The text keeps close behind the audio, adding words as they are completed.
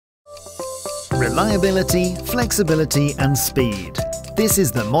Reliability, flexibility and speed. This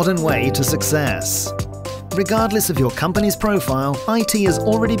is the modern way to success. Regardless of your company's profile, IT has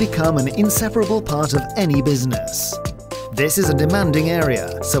already become an inseparable part of any business. This is a demanding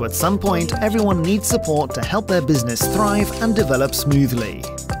area, so at some point everyone needs support to help their business thrive and develop smoothly.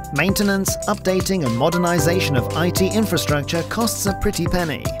 Maintenance, updating and modernization of IT infrastructure costs a pretty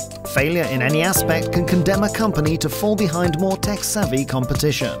penny. Failure in any aspect can condemn a company to fall behind more tech-savvy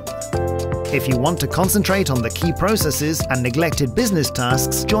competition. If you want to concentrate on the key processes and neglected business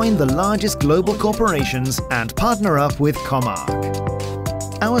tasks, join the largest global corporations and partner up with Comarch.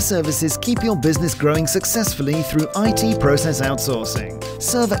 Our services keep your business growing successfully through IT process outsourcing,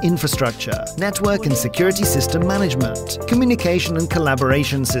 server infrastructure, network and security system management, communication and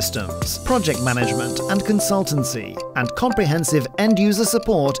collaboration systems, project management and consultancy, and comprehensive end-user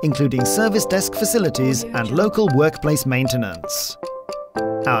support including service desk facilities and local workplace maintenance.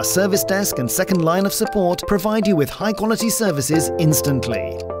 Our service desk and second line of support provide you with high-quality services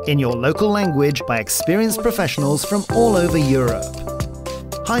instantly, in your local language by experienced professionals from all over Europe.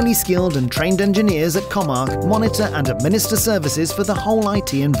 Highly skilled and trained engineers at Comarch monitor and administer services for the whole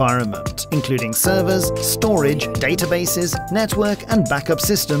IT environment, including servers, storage, databases, network and backup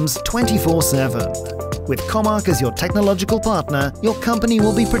systems 24/7. With Comarch as your technological partner, your company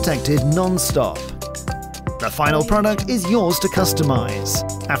will be protected non-stop. The final product is yours to customize.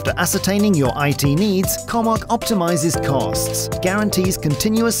 After ascertaining your IT needs, Comarch optimizes costs, guarantees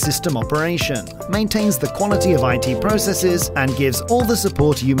continuous system operation, maintains the quality of IT processes, and gives all the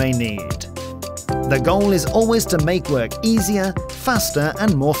support you may need. The goal is always to make work easier, faster,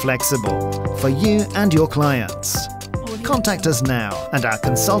 and more flexible for you and your clients. Contact us now, and our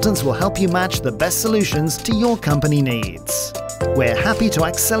consultants will help you match the best solutions to your company needs. We're happy to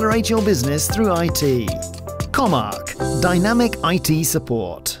accelerate your business through IT. Comarch, dynamic IT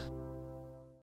support.